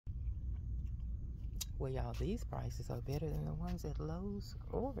Well, y'all, these prices are better than the ones at Lowe's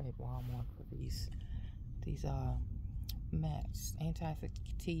or at Walmart for these mats,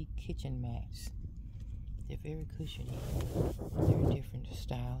 anti-fatigue kitchen mats. They're very cushiony. They're in different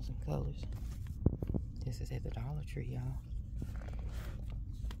styles and colors. This is at the Dollar Tree, y'all.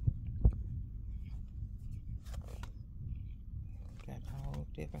 Got all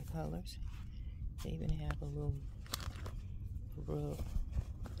different colors. They even have a little rug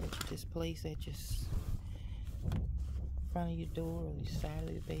that you just place at your front of your door or the side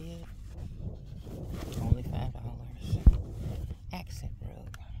of the bed. Only $5. Accent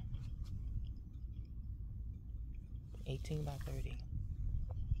rug. 18 by 30.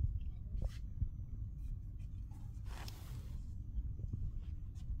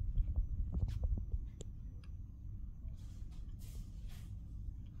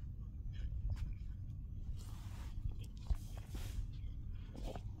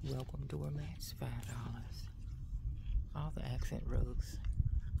 Welcome doormats, $5. All the accent rugs,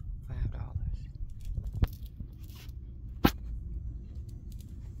 $5.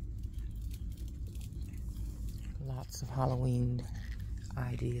 Lots of Halloween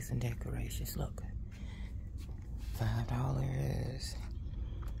ideas and decorations. Look, $5.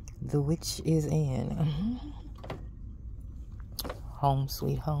 The Witch is in. Home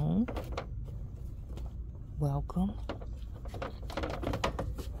Sweet Home. Welcome.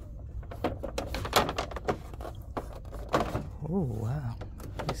 Oh, wow.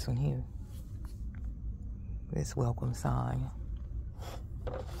 This one here. This welcome sign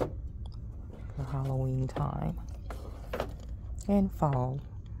for Halloween time and fall.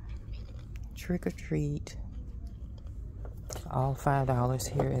 Trick or treat. All $5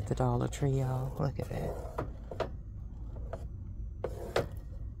 here at the Dollar Tree, y'all. Look at that.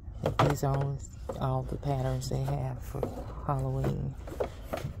 These are all the patterns they have for Halloween.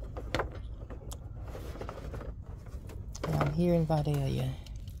 I'm here in Vidalia,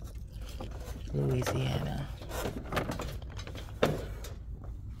 Louisiana.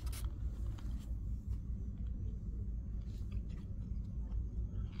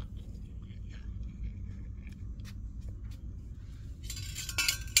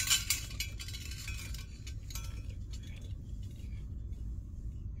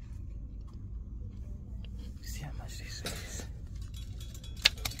 See how much this is.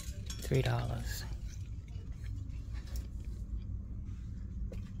 $3.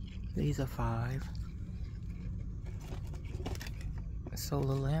 These are $5.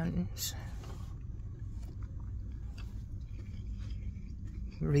 Solar lanterns.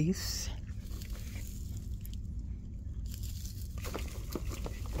 Wreaths.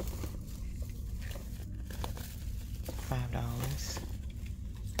 $5.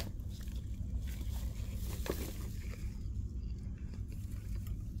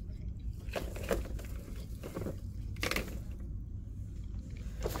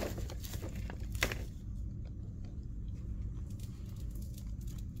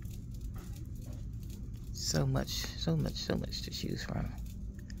 So much to choose from.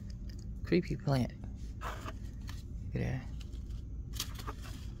 Creepy plant. Look at that.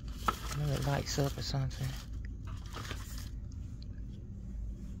 I know it lights up or something.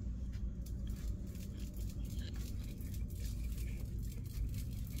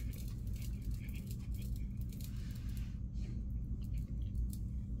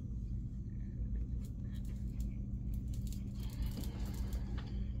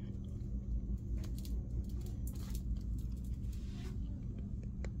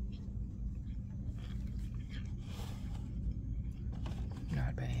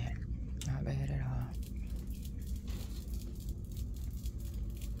 Not bad. Not bad at all.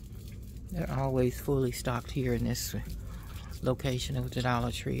 They're always fully stocked here in this location of the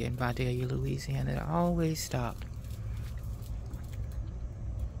Dollar Tree in Vidalia, Louisiana. They're always stocked.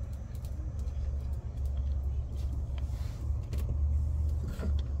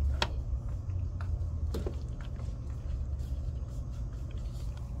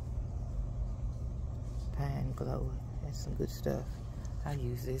 Pine Glow. That's some good stuff. I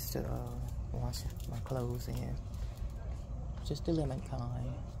use this to wash my clothes in. Just the lemon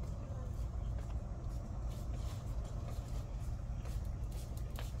kind.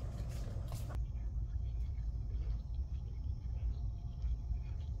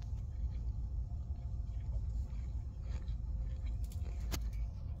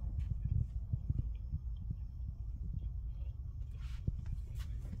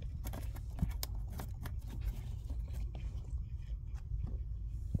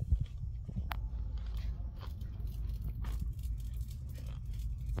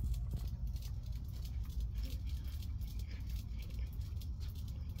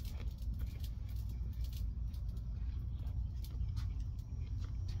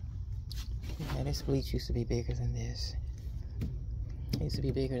 Now this bleach used to be bigger than this. It used to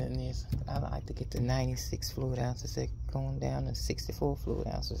be bigger than this. I like to get the 96 fluid ounces. They're going down to 64 fluid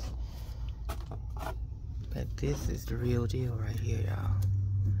ounces. But this is the real deal right here, y'all.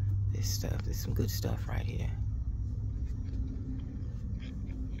 This stuff, this is some good stuff right here.